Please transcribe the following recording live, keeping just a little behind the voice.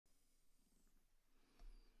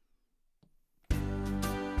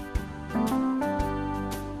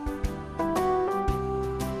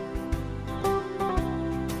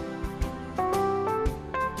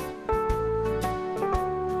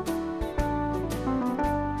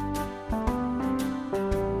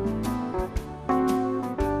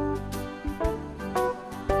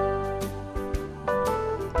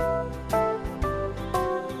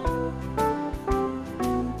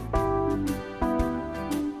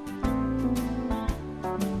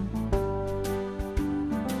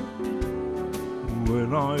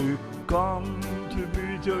When I come to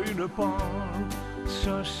meet you in a park,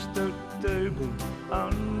 just a table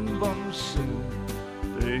and one chair,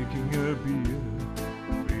 taking a beer,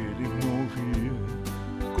 feeling no fear,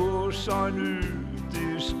 'cause I knew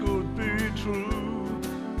this could be true.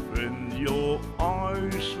 When your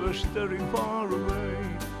eyes were staring far away,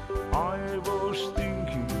 I was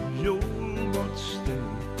thinking you'll not stay.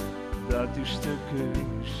 That is the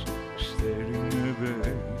case, staring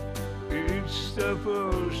away. It's the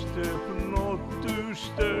first step not to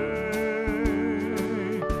stay.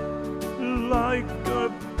 Like a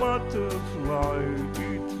butterfly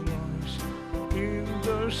it flies in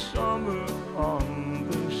the summer on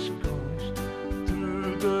the skies,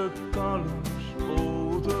 through the colors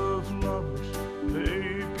of the flowers.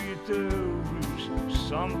 Maybe there is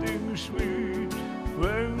something sweet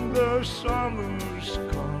when the summer's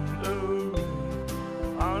gone away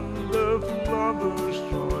and the flowers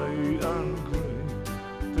dry and grey.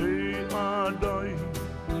 They are dying,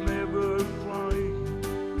 never flying,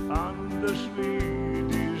 and the sweet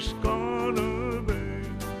is gone away.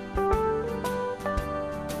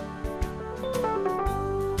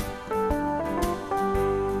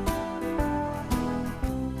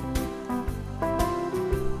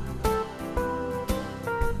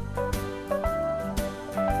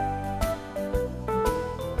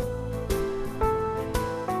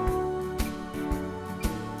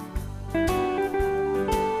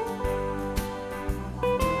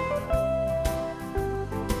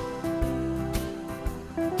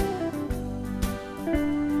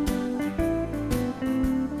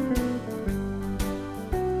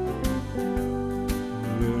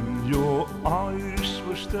 Your eyes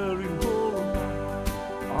were staring for a while,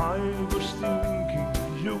 I was thinking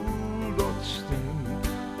you'll not stay.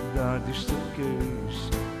 That is the case,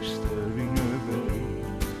 staring away.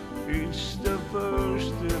 It's the first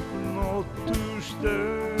step not to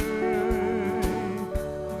stay.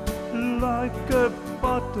 Like a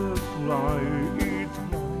butterfly it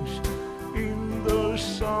flies in the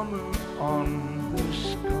summer on the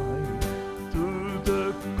sky, through the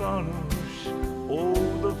colors of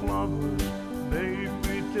the flowers.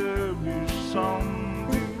 Maybe there is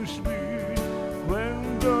something sweet when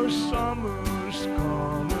the summer's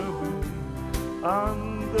gone away and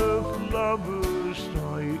the flowers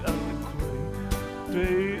dry and grey.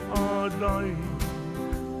 They are dying,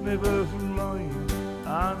 never flying,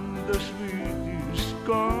 and the sweet is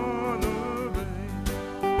gone away.